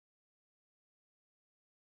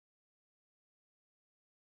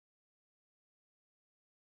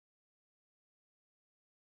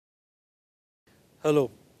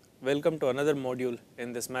Hello, welcome to another module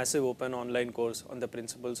in this massive open online course on the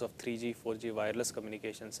principles of 3G, 4G wireless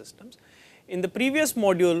communication systems. In the previous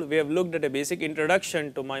module, we have looked at a basic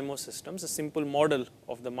introduction to MIMO systems, a simple model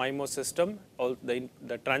of the MIMO system, all the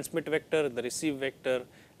transmit vector, the receive vector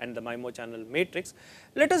and the MIMO channel matrix.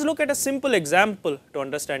 Let us look at a simple example to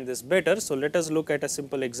understand this better. So, let us look at a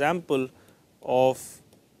simple example of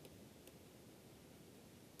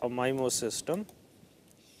a MIMO system.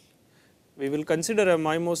 We will consider a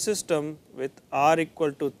MIMO system with R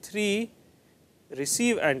equal to 3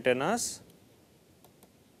 receive antennas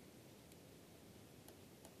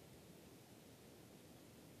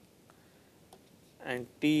and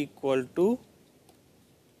T equal to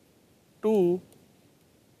 2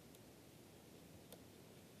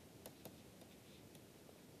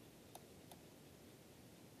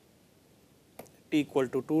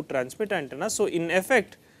 transmit antennas. So, in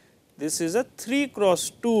effect this is a 3 cross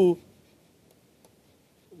 2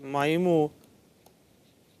 MIMO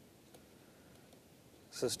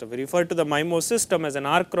system. We refer to the MIMO system as an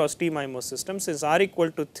R cross T MIMO system. Since R equal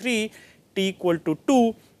to 3, T equal to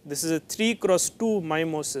 2, this is a 3 cross 2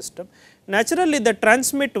 MIMO system. Naturally, the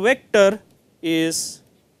transmit vector is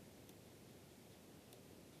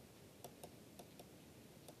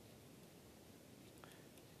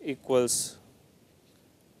equals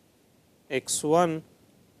x1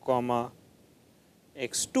 comma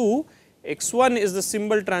x2. x1 is the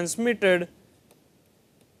symbol transmitted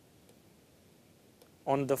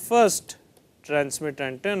on the first transmit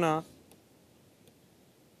antenna,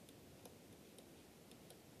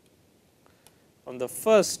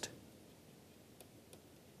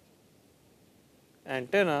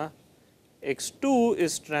 x2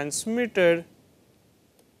 is transmitted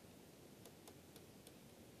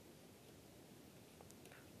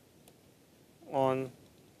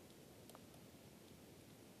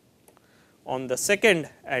on the second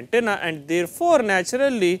antenna, and therefore,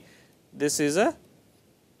 naturally this is a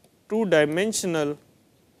two dimensional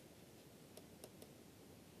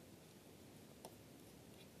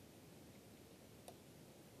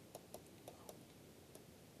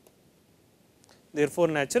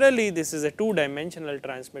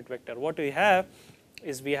transmit vector. What we have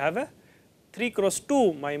is we have a 3 cross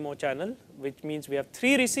 2 MIMO channel, which means we have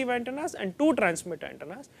 3 receive antennas and 2 transmit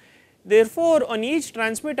antennas. Therefore, on each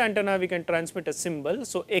transmit antenna we can transmit a symbol.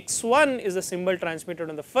 So, x1 is the symbol transmitted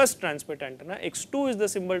on the first transmit antenna, x2 is the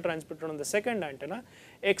symbol transmitted on the second antenna,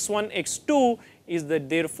 x1, x2 is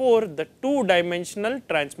therefore the two dimensional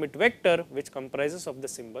transmit vector which comprises of the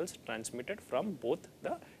symbols transmitted from both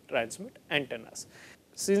the transmit antennas.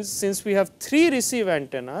 Since we have 3 receive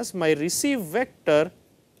antennas, my receive vector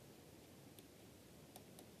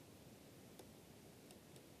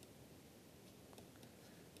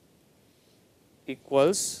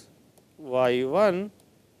equals y1,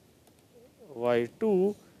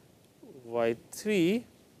 y2, y3,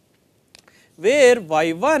 where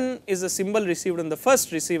y1 is the symbol received on the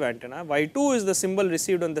first receive antenna, y2 is the symbol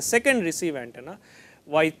received on the second receive antenna,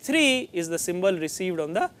 y3 is the symbol received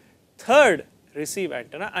on the third receive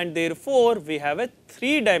antenna, and therefore, we have a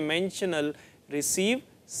 3 dimensional receive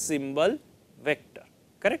symbol vector,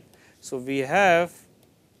 correct. So, we have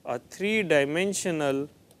a 3 dimensional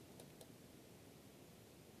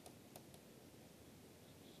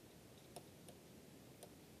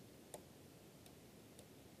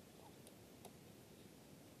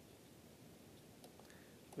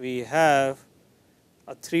receive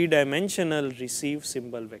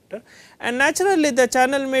symbol vector, and naturally the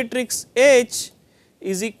channel matrix H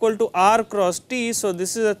is equal to R cross T. So,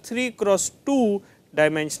 this is a 3 cross 2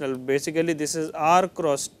 dimensional, basically this is R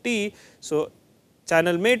cross T. So,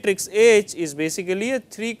 channel matrix H is basically a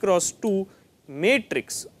 3 cross 2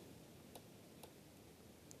 matrix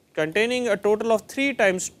containing a total of 3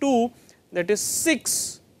 times 2, that is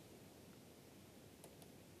 6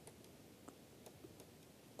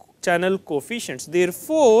 channel coefficients.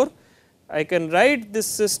 Therefore, I can write this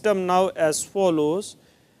system now as follows.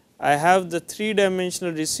 I have the 3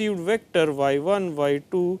 dimensional received vector y1,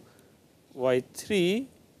 y2, y3,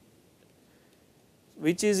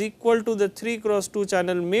 which is equal to the 3 cross 2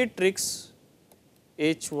 channel matrix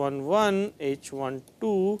H11,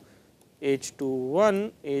 H12,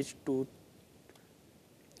 H21, H22,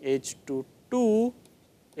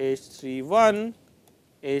 H31,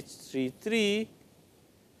 H33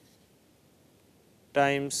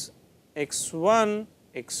 times x1,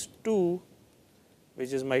 x2,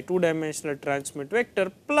 which is my 2 dimensional transmit vector,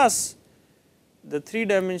 plus the 3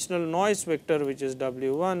 dimensional noise vector, which is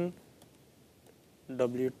W1,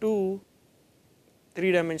 W2,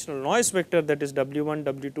 3 dimensional noise vector, that is W1,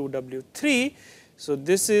 W2, W3. So,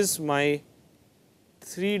 this is my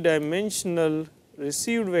 3 dimensional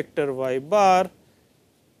received vector y bar,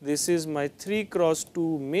 this is my 3 cross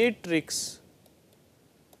 2 matrix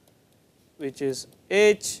which is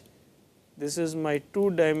H, this is my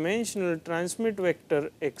 2 dimensional transmit vector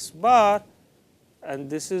x bar, and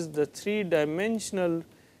this is the 3 dimensional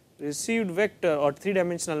received vector or 3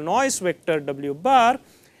 dimensional noise vector w bar.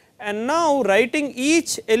 And now writing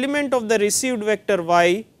each element of the received vector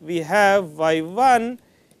y, we have y1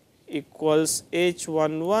 equals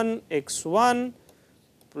h11 x1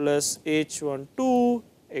 plus h12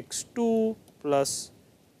 x2 plus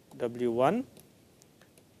w1,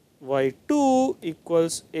 y2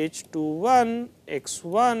 equals h21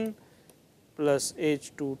 x1 plus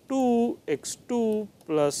h22 x2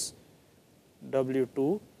 plus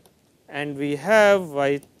w2, and we have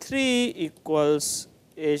y3 equals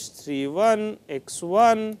h31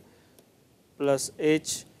 x1 plus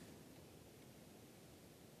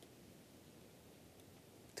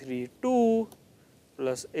h32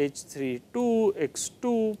 plus h32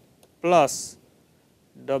 x2 plus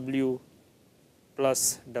w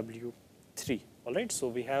plus w3. All right. So,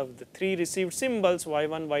 we have the 3 received symbols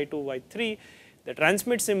y1, y2, y3, the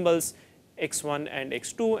transmit symbols x1 and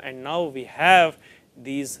x2, and now we have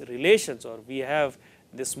these relations, or we have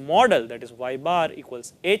this model, that is y bar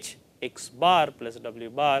equals h x bar plus w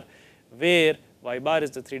bar, where y bar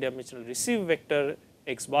is the 3 dimensional receive vector,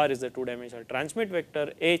 x bar is the 2 dimensional transmit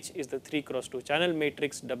vector, h is the 3 cross 2 channel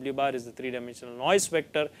matrix, w bar is the 3 dimensional noise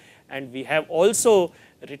vector, and we have also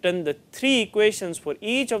written the 3 equations for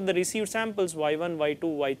each of the received samples y1, y2,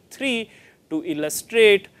 y3 to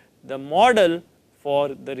illustrate the model for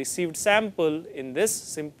the received sample in this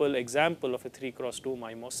simple example of a 3 cross 2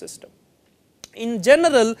 MIMO system. In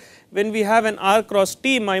general, when we have an R cross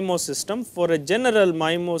T MIMO system, for a general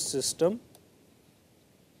MIMO system,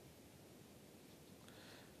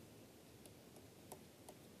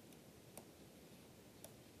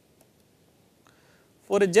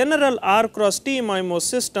 for a general R cross T MIMO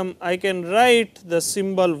system, I can write the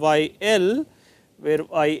symbol YL, where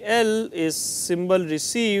YL is symbol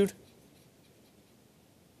received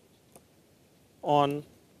on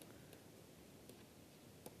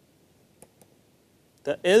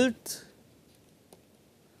the Lth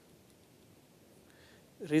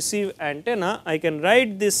receive antenna. I can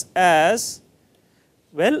write this as,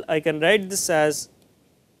 well, I can write this as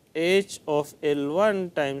h of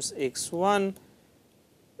L1 times x1,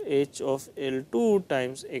 h of L2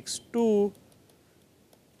 times x2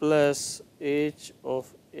 plus h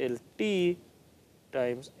of Lt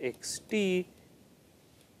times xt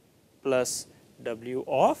plus w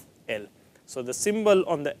of L. So, the symbol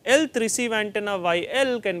on the Lth receive antenna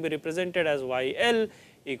YL can be represented as YL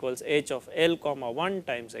equals h of L comma 1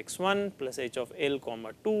 times x1 plus h of L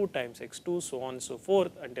comma 2 times x2, so on and so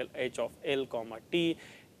forth until h of L comma t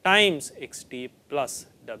times xt plus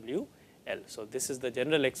w L. So, this is the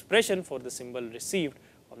general expression for the symbol received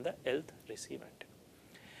on the Lth receive antenna.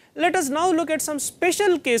 Let us now look at some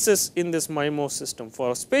special cases in this MIMO system,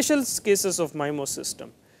 for special cases of MIMO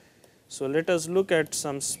system. So, let us look at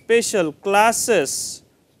some special classes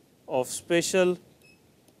of special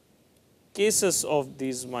cases of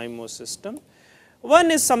these MIMO system.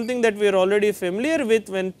 One is something that we are already familiar with,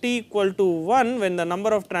 when t equal to 1, when the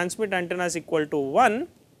number of transmit antennas equal to 1.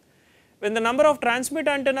 When the number of transmit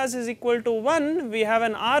antennas is equal to 1, we have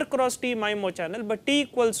an R cross T MIMO channel, but t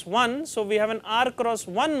equals 1. So, we have an R cross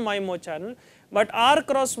 1 MIMO channel, but R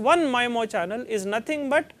cross 1 MIMO channel is nothing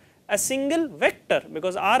but a single vector,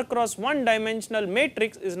 because R cross 1 dimensional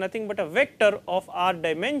matrix is nothing but a vector of R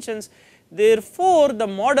dimensions. Therefore, the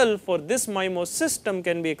model for this MIMO system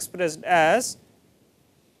can be expressed as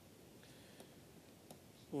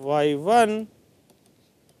y1,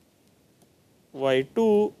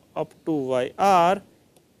 y2 up to yr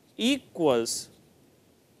equals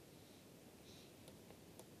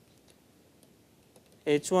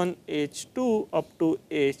h1, h2 up to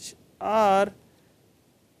hr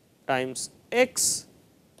times x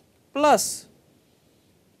plus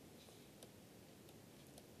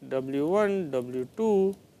w1,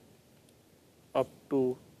 w2 up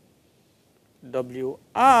to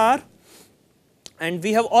wr, and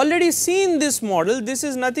we have already seen this model. This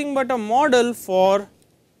is nothing but a model for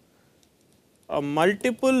a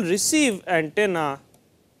multiple receive antenna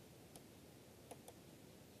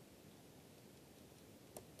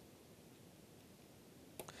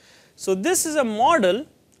So, this is a model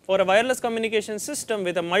for a wireless communication system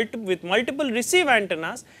with multiple receive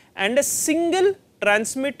antennas and a single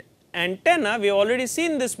transmit antenna. We have already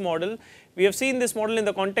seen this model. We have seen this model in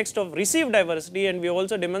the context of receive diversity, and we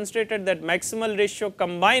also demonstrated that maximal ratio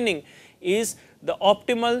combining is the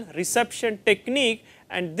optimal reception technique,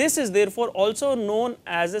 and this is therefore also known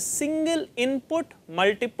as a single input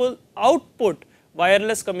multiple output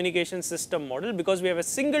wireless communication system model, because we have a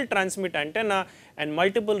single transmit antenna and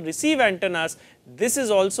multiple receive antennas. This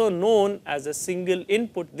is also known as a single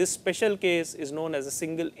input. This special case is known as a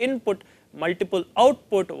single input multiple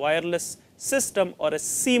output wireless system or a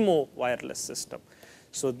CMO wireless system.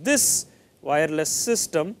 So, this wireless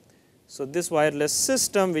system,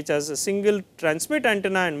 which has a single transmit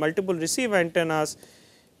antenna and multiple receive antennas,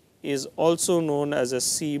 is also known as a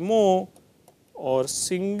CMO or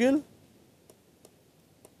single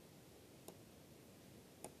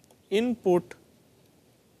input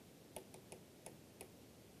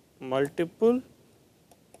multiple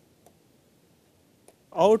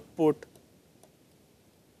output.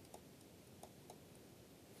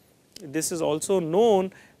 This is also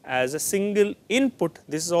known as a single input.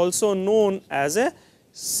 This is also known as a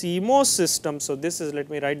CMOS system. So, this is, let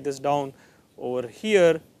me write this down over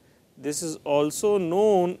here. This is also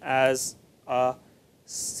known as a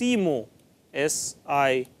CMO,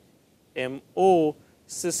 SIMO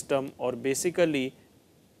system, or basically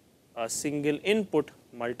a single input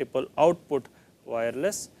multiple output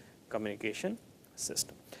wireless communication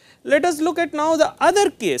system. Let us look at now the other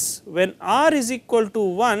case when R is equal to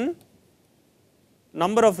 1,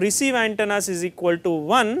 number of receive antennas is equal to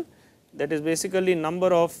 1, that is basically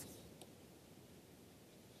number of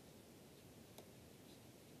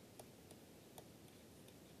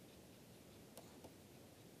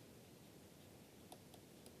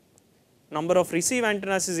receive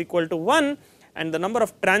antennas is equal to 1 and the number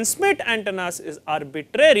of transmit antennas is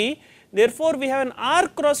arbitrary. Therefore, we have an R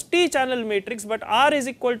cross T channel matrix, but R is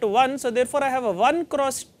equal to 1. So, therefore, I have a 1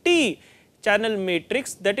 cross T channel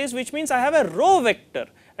matrix, that is, which means I have a row vector,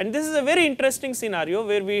 and this is a very interesting scenario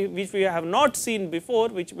where which we have not seen before,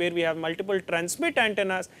 where we have multiple transmit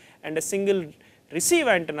antennas and a single receive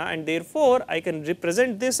antenna, and therefore, I can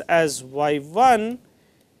represent this as Y1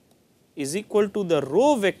 is equal to the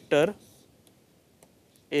row vector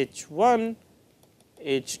H1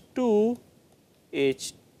 H2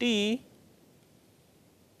 Ht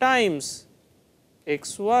times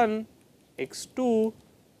x1 x2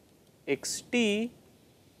 xt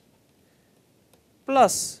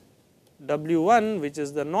plus W1, which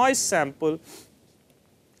is the noise sample,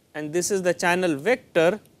 and this is the channel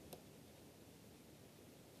vector,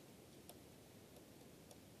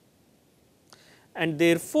 and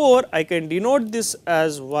therefore, I can denote this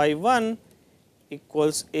as Y1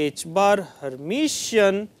 equals H bar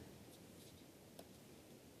Hermitian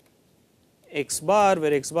x bar,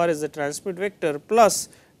 where x bar is the transmit vector, plus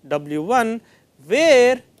W1,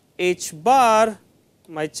 where H bar,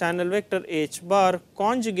 my channel vector H bar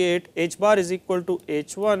conjugate, H bar is equal to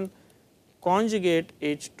H1 conjugate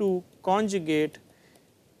H2 conjugate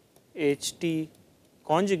Ht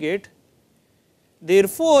conjugate.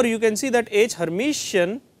 Therefore, you can see that H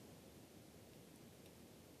Hermitian,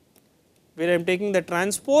 where I am taking the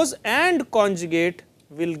transpose and conjugate,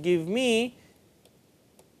 will give me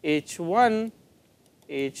H1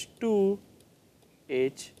 H2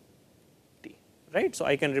 Ht, right. So,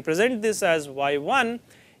 I can represent this as Y1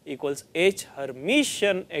 equals H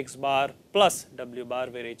Hermitian x bar plus W bar,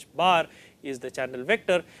 where H bar is the channel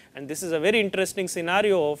vector, and this is a very interesting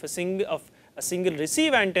scenario of a single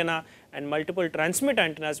receive antenna and multiple transmit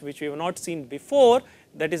antennas, which we have not seen before.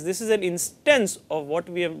 That is, this is an instance of what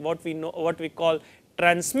we call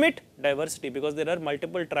transmit diversity, because there are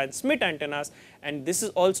multiple transmit antennas, and this is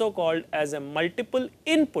also called as a multiple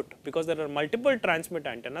input, because there are multiple transmit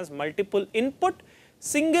antennas, multiple input,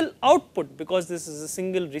 single output, because this is a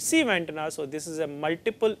single receive antenna. So, this is a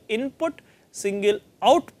multiple input single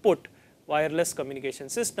output wireless communication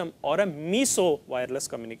system or a MISO wireless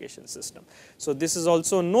communication system. So, this is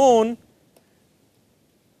also known,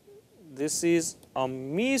 this is a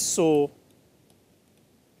MISO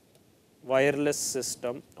wireless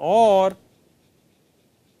system or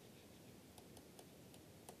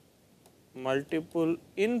multiple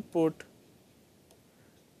input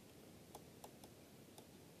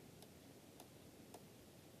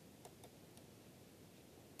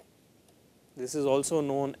this is also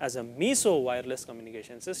known as a MISO wireless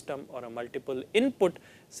communication system or a multiple input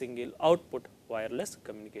single output wireless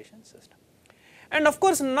communication system. And of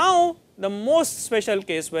course, now the most special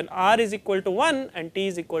case when R is equal to 1 and T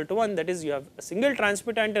is equal to 1, that is, you have a single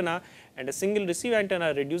transmit antenna and a single receive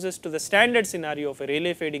antenna, reduces to the standard scenario of a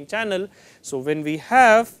Rayleigh fading channel. So, when we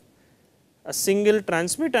have a single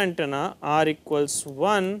transmit antenna, R equals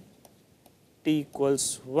 1, T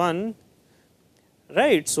equals 1,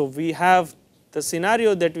 right. So, we have the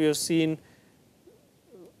scenario that we have seen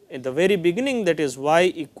in the very beginning, that is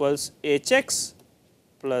y equals hx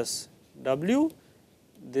plus w.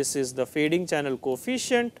 This is the fading channel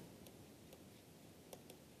coefficient.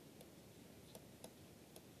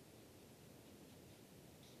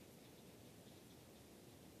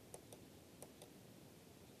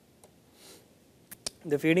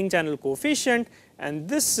 The fading channel coefficient, and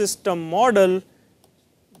this system model,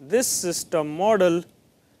 this is termed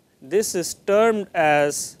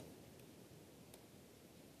as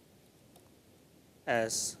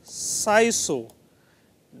SISO,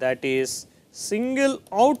 that is single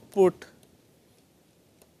output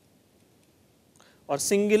or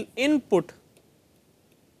single input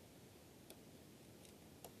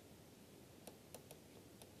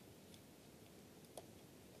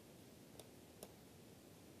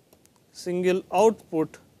single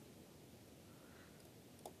output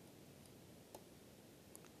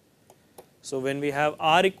So, when we have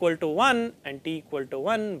r equal to 1 and t equal to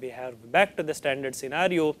 1, we have back to the standard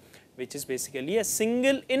scenario, which is basically a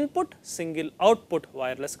single input, single output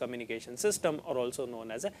wireless communication system, or also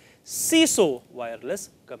known as a SISO wireless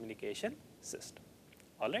communication system.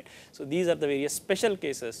 Alright. So, these are the various special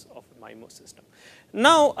cases of a MIMO system.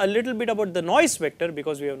 Now, a little bit about the noise vector,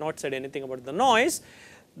 because we have not said anything about the noise.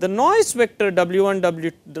 The noise vector W1,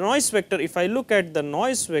 the noise vector, if I look at the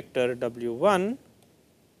noise vector W1,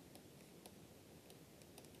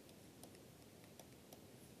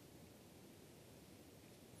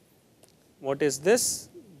 what is this?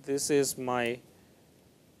 This is my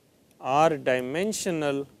r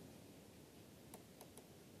dimensional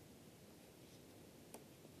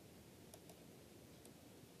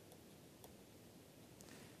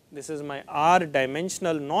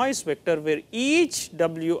noise vector, where each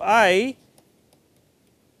Wi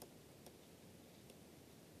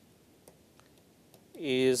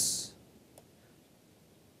is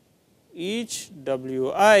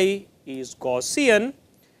Gaussian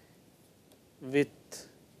with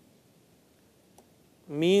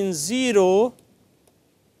mean 0,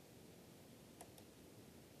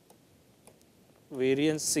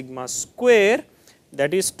 variance sigma square.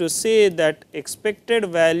 That is to say that expected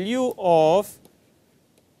value of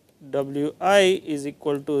Wi is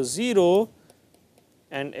equal to 0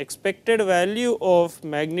 and expected value of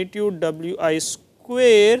magnitude Wi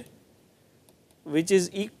square, which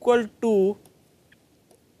is equal to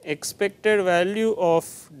expected value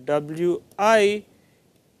of Wi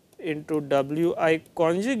into Wi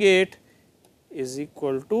conjugate is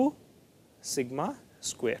equal to sigma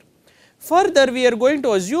square. Further, we are going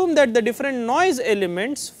to assume that the different noise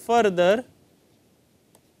elements, further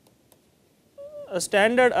a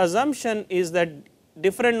standard assumption is that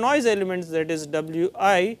different noise elements, that is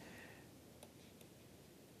Wi,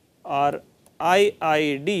 are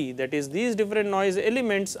IID, that is these different noise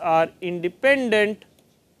elements are independent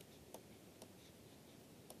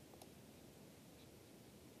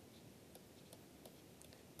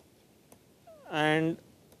and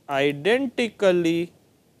identically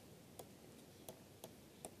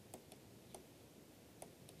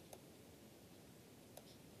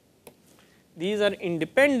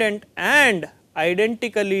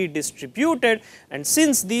distributed, and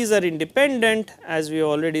since these are independent, as we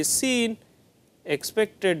already seen,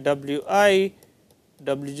 expected Wi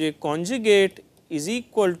Wj conjugate is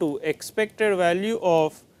equal to expected value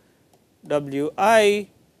of Wi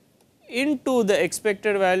into the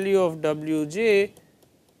expected value of Wj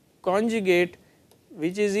conjugate,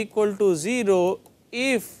 which is equal to 0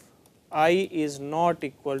 if I is not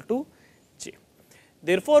equal to j.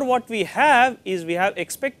 Therefore, what we have is we have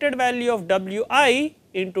expected value of Wi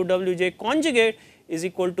into Wj conjugate is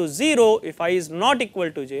equal to 0 if I is not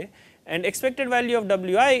equal to j, and expected value of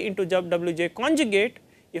Wi into Wj conjugate,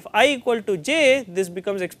 if I equal to j, this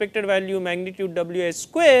becomes expected value magnitude Wi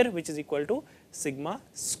square, which is equal to sigma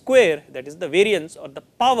square, that is the variance or the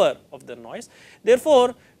power of the noise.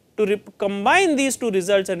 Therefore, to combine these two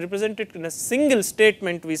results and represent it in a single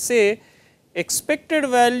statement, we say expected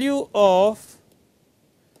value of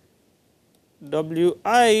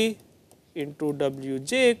Wi into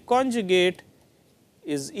Wj conjugate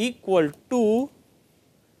is equal to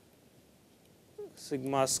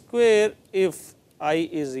sigma square if I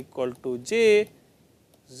is equal to j,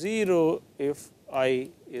 0 if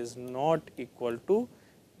I is not equal to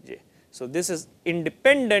j. So, this is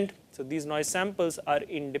independent. So, these noise samples are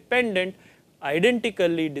independent,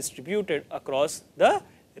 identically distributed across the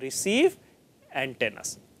receive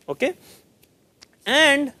antennas. Okay.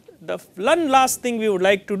 And the one last thing we would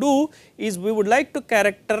like to do is we would like to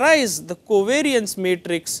characterize the covariance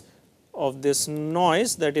matrix of this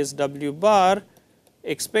noise, that is W bar,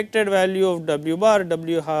 expected value of W bar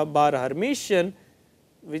Hermitian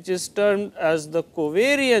which is termed as the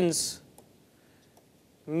covariance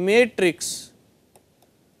matrix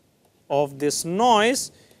of this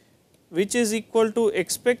noise, which is equal to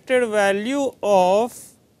expected value of,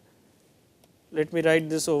 let me write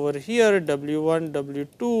this over here, W1,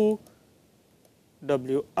 W2,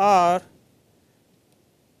 WR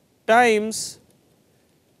times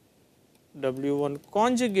W1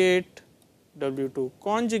 conjugate, W2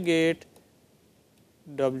 conjugate,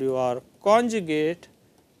 WR conjugate,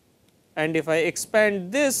 and if I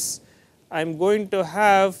expand this, I am going to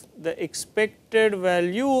have the expected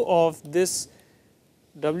value of this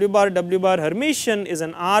W bar Hermitian is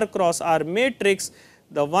an R cross R matrix.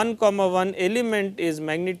 The 1 comma 1 element is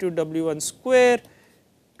magnitude W1 square,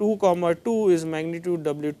 2 comma 2 is magnitude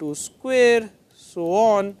W2 square, so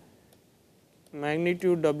on,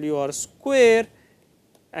 magnitude WR square,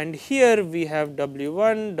 and here we have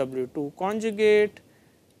W1, W2 conjugate,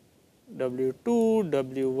 W2,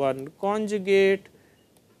 W1 conjugate,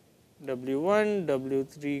 W1,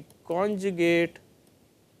 W3 conjugate,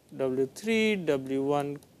 W3,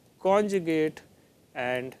 W1 conjugate,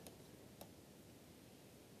 and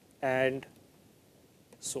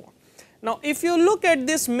so on. Now, if you look at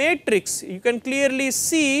this matrix, you can clearly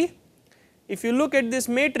see,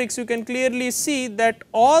 that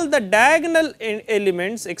all the diagonal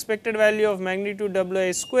elements, expected value of magnitude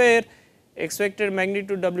Wi square, expected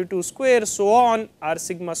magnitude W2 square, so on, are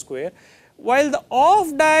sigma square, while the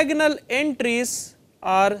off diagonal entries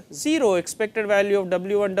are 0, expected value of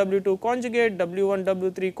W1, W2 conjugate, W1,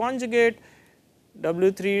 W3 conjugate,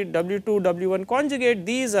 W3, W2, W1 conjugate,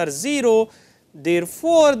 these are 0.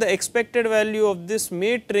 Therefore, the expected value of this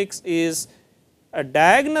matrix is a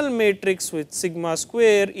diagonal matrix with sigma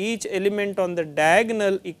square, each element on the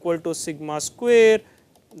diagonal equal to sigma square,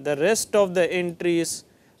 the rest of the entries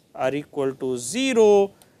are equal to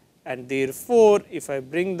 0, and therefore, if I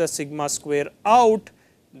bring the sigma square out,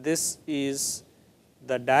 this is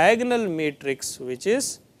the diagonal matrix, which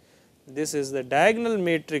is,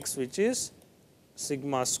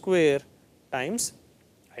 sigma square times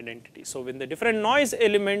identity. So, when the different noise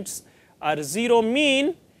elements are 0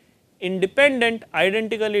 mean, independent,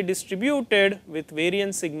 identically distributed with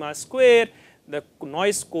variance sigma square, the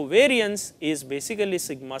noise covariance is basically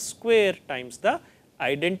sigma square times the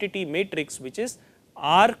identity matrix, which is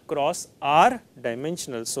R cross R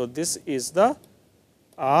dimensional. So, this is the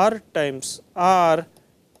R times R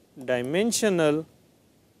dimensional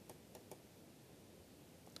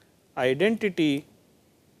identity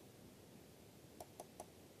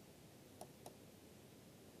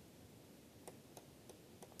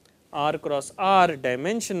R cross R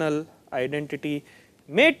dimensional identity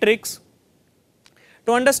matrix.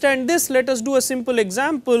 To understand this, let us do a simple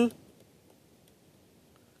example.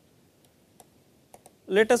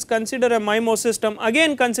 Let us consider a MIMO system,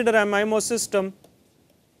 again consider a MIMO system.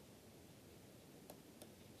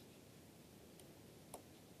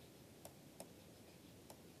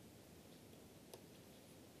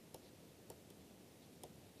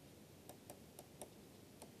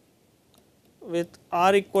 With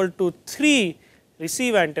R equal to 3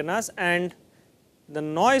 receive antennas and the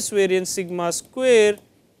noise variance sigma square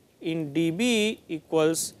in dB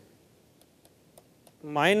equals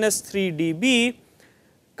minus 3 dB.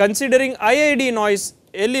 Considering IID noise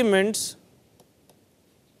elements,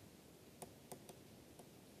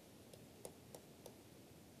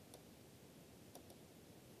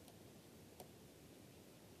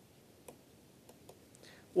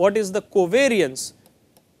 what is the covariance?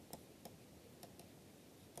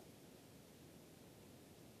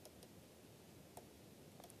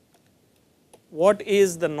 What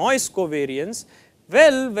is the noise covariance?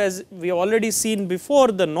 Well, as we already seen before,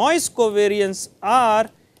 the noise covariance R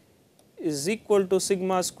is equal to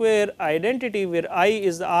sigma square identity, where I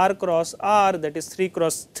is the R cross R, that is 3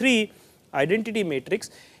 cross 3 identity matrix.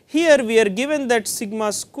 Here we are given that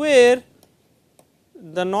sigma square,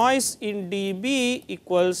 the noise in dB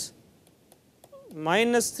equals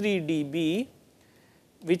minus 3 dB,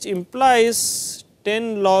 which implies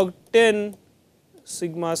 10 log 10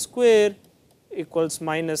 sigma square equals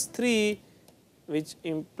minus 3, which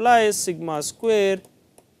implies sigma square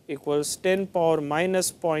equals 10 power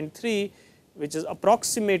minus 0.3, which is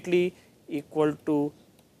approximately equal to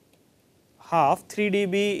half. 3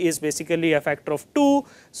 dB is basically a factor of 2.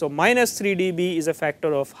 So, minus 3 dB is a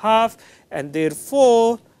factor of half, and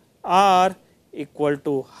therefore, R equal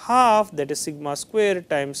to half, that is sigma square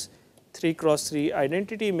times 3 cross 3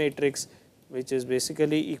 identity matrix, which is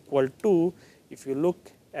basically equal to, if you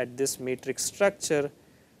look at this matrix structure,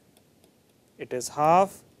 it is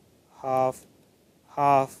half, half,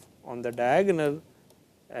 half on the diagonal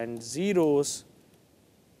and zeros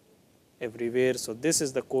everywhere. So, this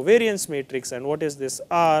is the covariance matrix, and what is this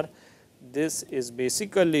R? This is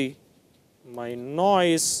basically my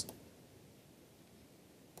noise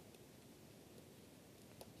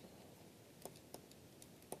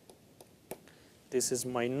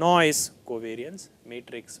covariance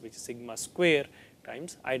matrix, which is sigma square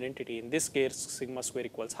times identity. In this case, sigma square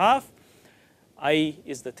equals half. I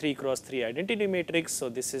is the 3 cross 3 identity matrix. So,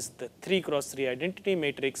 this is the 3 cross 3 identity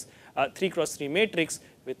matrix, 3 cross 3 matrix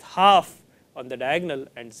with half on the diagonal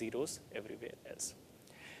and zeros everywhere else.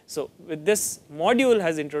 So, with this module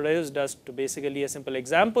has introduced us to basically a simple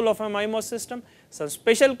example of a MIMO system, some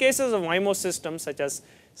special cases of MIMO systems such as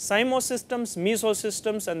SIMO systems, MISO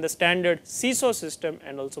systems, and the standard CISO system,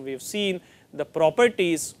 and also we have seen the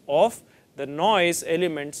properties of the noise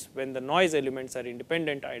elements when the noise elements are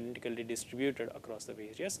independent, identically distributed across the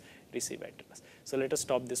various receive antennas. So, let us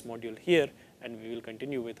stop this module here, and we will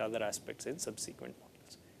continue with other aspects in subsequent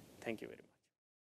modules. Thank you very much.